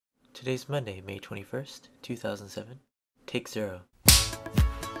Today's Monday, May 21st, 2007. Take 0.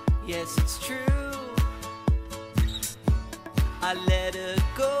 Yes, it's true. I let her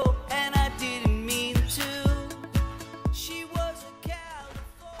go and I didn't mean to. She was a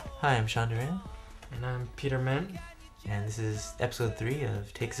California. Hi, I'm Sean Duran, And I'm Peter Mint. and this is episode 3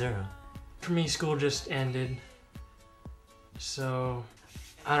 of Take 0. For me, school just ended. So,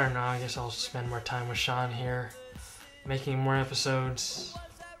 I don't know, I guess I'll spend more time with Sean here, making more episodes.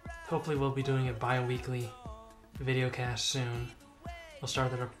 Hopefully we'll be doing a bi-weekly video cast soon. We'll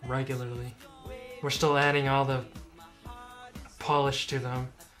start that up regularly. We're still adding all the polish to them,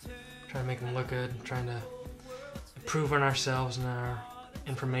 trying to make them look good, trying to improve on ourselves and our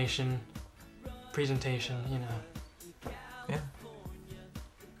information, presentation, you know. Yeah.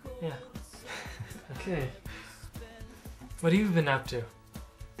 Yeah. Okay. What have you been up to?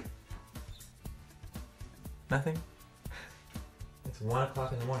 Nothing? It's 1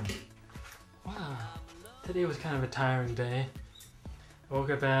 o'clock in the morning. Wow. Today was kind of a tiring day. I woke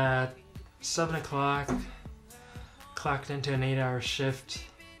up at 7 o'clock, clocked into an 8-hour shift.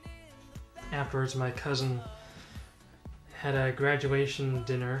 Afterwards, my cousin had a graduation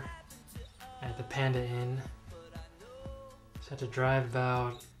dinner at the Panda Inn. So I had to drive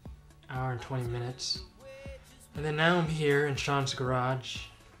about an hour and 20 minutes. And then now I'm here in Sean's garage,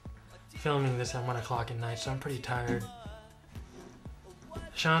 filming this at 1 o'clock at night, so I'm pretty tired.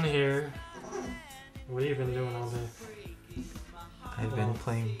 Sean here. What have you been doing all day? I've been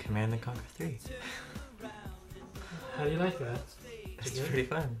playing Command & Conquer 3. How do you like that? It's pretty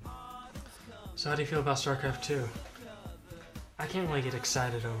fun. So how do you feel about StarCraft 2? I can't really get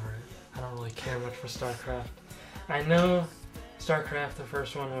excited over it. I don't really care much for StarCraft. I know StarCraft, the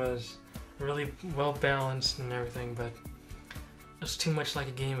first one, was really well balanced and everything, but it was too much like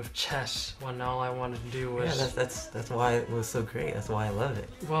a game of chess when all I wanted to do was... Yeah, that's why it was so great. That's why I love it.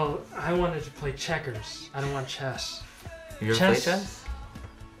 Well, I wanted to play checkers. I don't want chess. You ever play chess?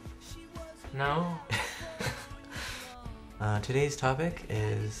 No? Today's topic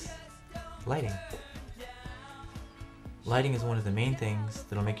is lighting. Lighting is one of the main things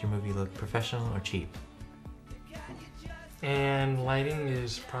that'll make your movie look professional or cheap. And lighting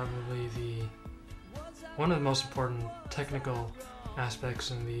is probably one of the most important technical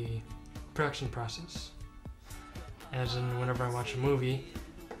aspects in the production process. As in, whenever I watch a movie,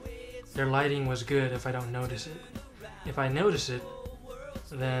 their lighting was good if I don't notice it. If I notice it,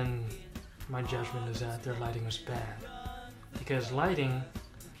 then my judgment is that their lighting was bad. Because lighting,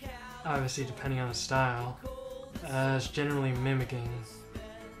 obviously depending on the style, is generally mimicking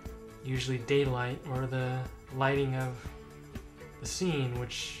usually daylight or the lighting of the scene,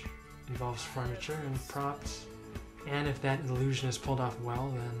 which involves furniture and props. And if that illusion is pulled off well,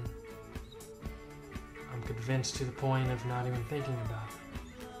 then I'm convinced to the point of not even thinking about it.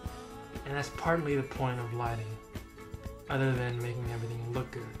 And that's partly the point of lighting, other than making everything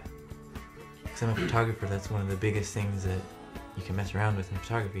look good. Because I'm a photographer, that's one of the biggest things that you can mess around with in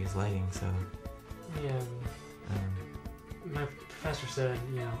photography is lighting, so... Yeah, my professor said,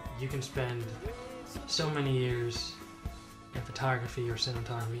 you can spend so many years in photography or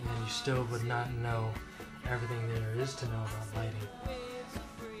cinematography and you still would not know everything there is to know about lighting.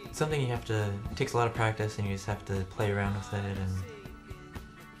 It's something it takes a lot of practice, and you just have to play around with it, and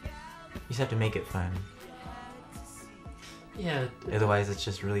you just have to make it fun. Yeah. Otherwise it's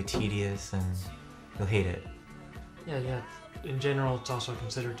just really tedious and you'll hate it. Yeah. In general, it's also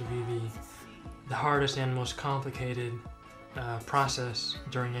considered to be the hardest and most complicated process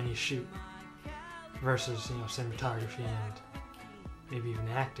during any shoot versus, cinematography and maybe even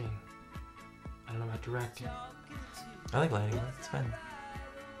acting. I don't know about directing. I like lighting, it's fun.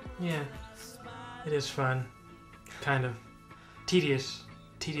 Yeah, it is fun. Kind of tedious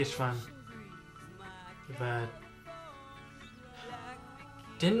fun. But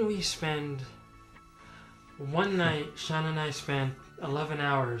didn't we spend one night, Sean and I spent 11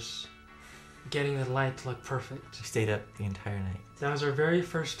 hours getting the light to look perfect. We stayed up the entire night. That was our very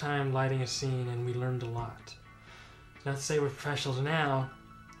first time lighting a scene, and we learned a lot. Not to say we're professionals now,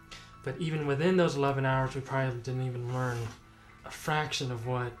 but even within those 11 hours, we probably didn't even learn a fraction of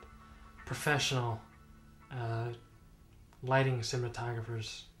what professional lighting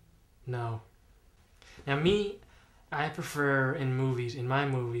cinematographers know. Now me, I prefer in my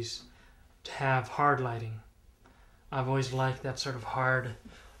movies, to have hard lighting. I've always liked that sort of hard,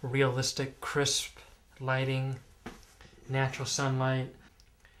 realistic, crisp lighting, natural sunlight.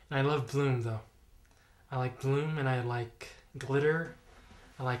 And I love bloom though. I like bloom and I like glitter.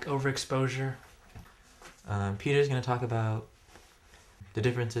 I like overexposure. Peter's going to talk about the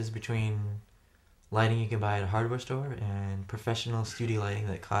differences between lighting you can buy at a hardware store and professional studio lighting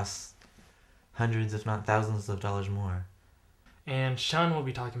that costs hundreds if not thousands of dollars more. And Sean will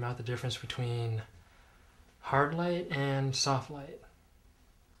be talking about the difference between hard light and soft light.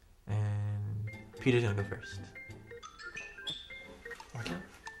 And Peter's gonna go first. Okay.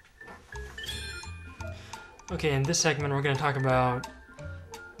 Okay, in this segment we're going to talk about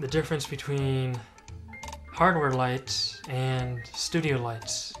the difference between hardware lights and studio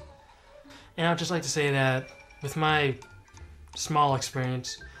lights. And I'd just like to say that with my small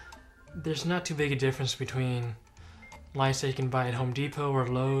experience, there's not too big a difference between lights that you can buy at Home Depot or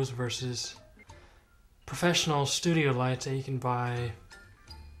Lowe's versus professional studio lights that you can buy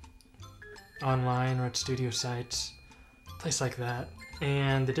online or at studio sites, place like that.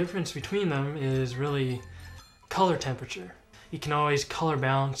 And the difference between them is really color temperature. You can always color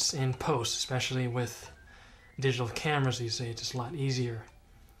balance in post, especially with digital cameras these days. It's a lot easier.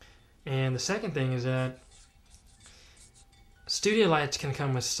 And the second thing is that studio lights can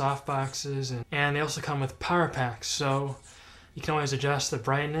come with soft boxes, and they also come with power packs. So you can always adjust the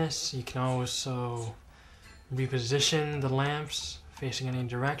brightness. You can also reposition the lamps facing any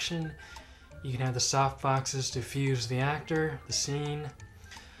direction. You can have the soft boxes diffuse the actor, the scene,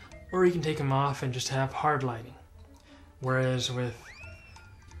 or you can take them off and just have hard lighting. Whereas with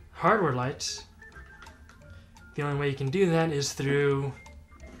hardware lights, the only way you can do that is through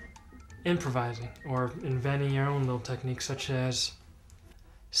improvising or inventing your own little techniques, such as,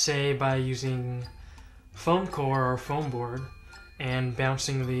 say, by using foam core or foam board and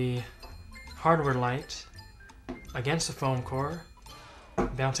bouncing the hardware light against the foam core,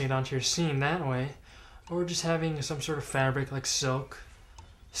 bouncing it onto your scene that way, or just having some sort of fabric like silk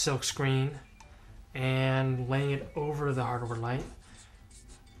screen, and laying it over the hardware light,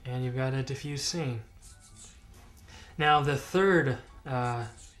 and you've got a diffused scene. Now the third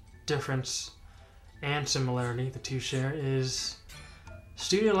difference and similarity the two share is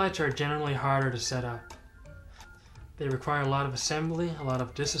studio lights are generally harder to set up. They require a lot of assembly, a lot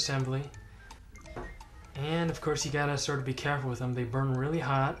of disassembly, and of course you gotta sort of be careful with them. They burn really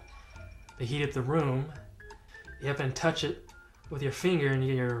hot, they heat up the room, you happen to touch it with your finger and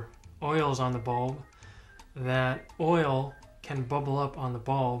you get your oils on the bulb. That oil can bubble up on the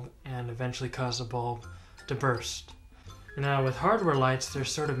bulb and eventually cause the bulb to burst. Now with hardware lights, they're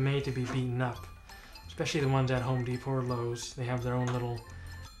sort of made to be beaten up, especially the ones at Home Depot or Lowe's. They have their own little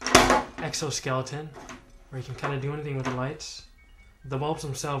exoskeleton where you can kind of do anything with the lights. The bulbs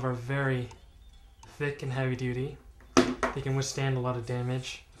themselves are very thick and heavy duty. They can withstand a lot of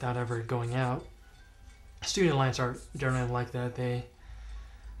damage without ever going out. Studio lights are generally like that. They're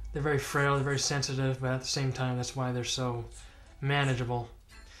very frail, they're very sensitive, but at the same time, that's why they're so manageable.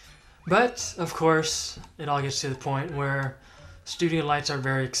 But, of course, it all gets to the point where studio lights are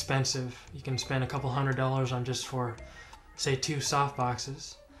very expensive. You can spend a couple $100s on just for, say, 2 soft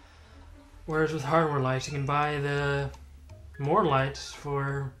boxes. Whereas with hardware lights, you can buy the more lights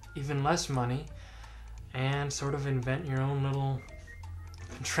for even less money and sort of invent your own little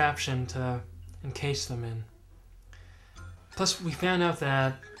contraption to encase them in. Plus, we found out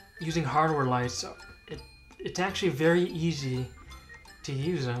that using hardware lights, it's actually very easy to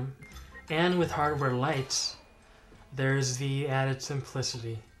use them. And with hardware lights, there's the added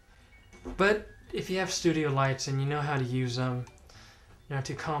simplicity. But if you have studio lights and you know how to use them, they're not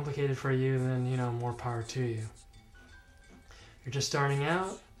too complicated for you, then, more power to you. You're just starting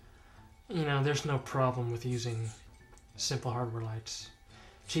out, there's no problem with using simple hardware lights.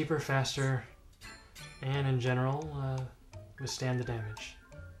 Cheaper, faster, and in general, withstand the damage.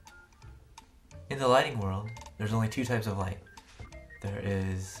 In the lighting world, there's only 2 types of light. There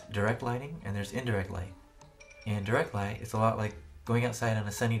is direct lighting and there's indirect light. In direct light, it's a lot like going outside on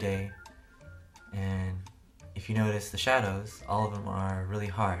a sunny day, and if you notice the shadows, all of them are really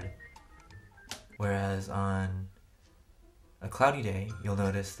hard. Whereas on a cloudy day, you'll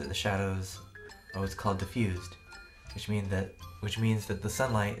notice that the shadows are what's called diffused, which means that the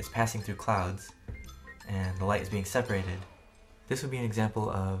sunlight is passing through clouds and the light is being separated. This would be an example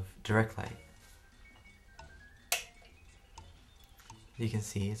of direct light. You can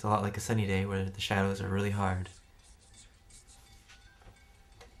see it's a lot like a sunny day where the shadows are really hard.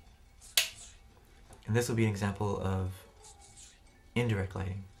 And this will be an example of indirect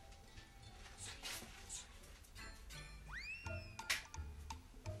lighting.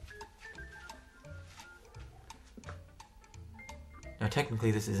 Now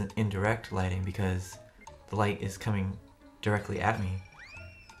technically this isn't indirect lighting because the light is coming directly at me,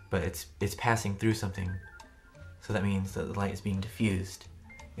 but it's passing through something. So that means that the light is being diffused.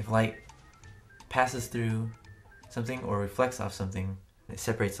 If light passes through something or reflects off something, it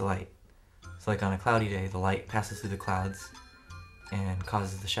separates the light. So like on a cloudy day, the light passes through the clouds and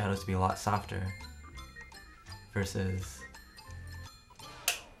causes the shadows to be a lot softer versus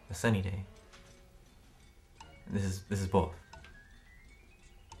a sunny day. This is both.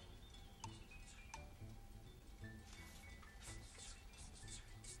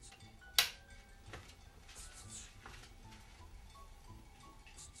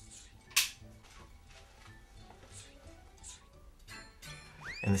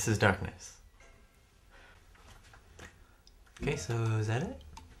 And this is darkness. Okay, so is that it?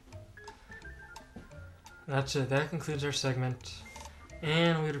 That's it. That concludes our segment.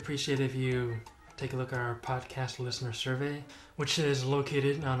 And we'd appreciate if you take a look at our podcast listener survey, which is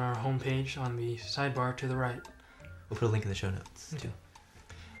located on our homepage on the sidebar to the right. We'll put a link in the show notes too.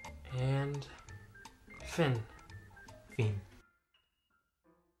 And Finn. Fiend.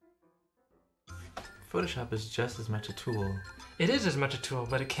 Photoshop is just as much a tool. It is as much a tool,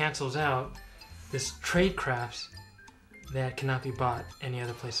 but it cancels out this trade crafts that cannot be bought any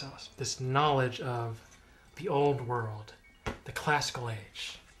other place else. This knowledge of the old world, the classical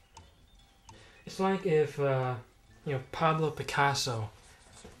age. It's like if Pablo Picasso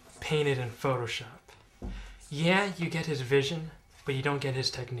painted in Photoshop. Yeah, you get his vision, but you don't get his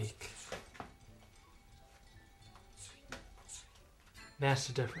technique. That's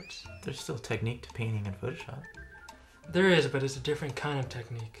the difference. There's still technique to painting in Photoshop. There is, but it's a different kind of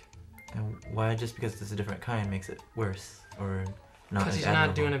technique. And why just because it's a different kind makes it worse or not Because as he's admirable?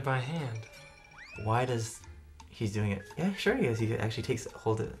 not doing it by hand. Why does he's doing it? Yeah, sure he is. He actually takes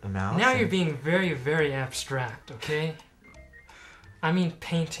hold of a mouse. Now you're and- being very, very abstract, okay? I mean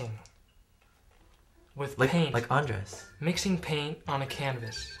painting. With paint. like Andres. Mixing paint on a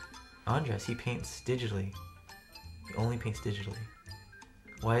canvas. Andres, he paints digitally. He only paints digitally.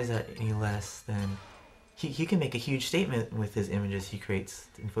 Why is that any less than... He can make a huge statement with his images he creates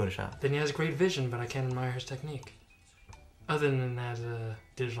in Photoshop. Then he has great vision, but I can't admire his technique. Other than as a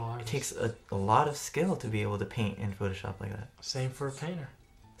digital It artist. takes a lot of skill to be able to paint in Photoshop like that. Same for a painter.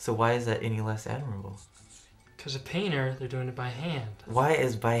 So why is that any less admirable? Because a painter, they're doing it by hand. Why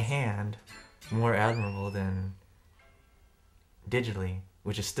is by hand more admirable than digitally,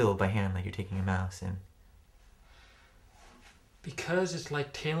 which is still by hand, like you're taking a mouse and... Because it's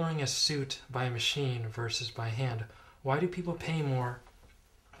like tailoring a suit by a machine versus by hand. Why do people pay more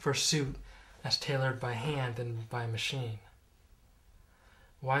for a suit that's tailored by hand than by machine?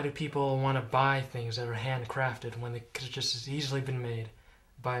 Why do people want to buy things that are handcrafted when they could have just as easily been made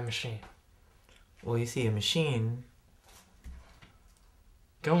by a machine? Well, you see, a machine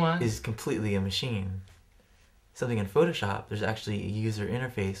Go on. is completely a machine. Something in Photoshop, there's actually a user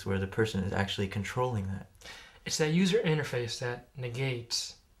interface where the person is actually controlling that. It's that user interface that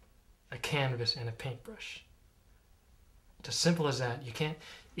negates a canvas and a paintbrush. It's as simple as that. You can't...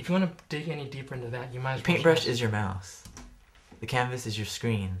 If you want to dig any deeper into that, you might as The well... paintbrush is your mouse. The canvas is your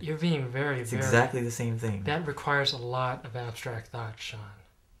screen. You're being very, It's very... exactly the same thing. That requires a lot of abstract thought, Sean.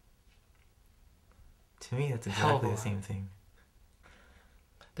 To me, that's Hell of a exactly the lot. same thing.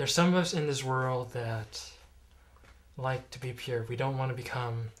 There's some of us in this world that like to be pure. We don't want to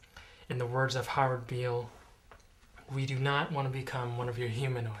become, in the words of Howard Beale, we do not want to become one of your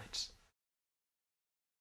humanoids.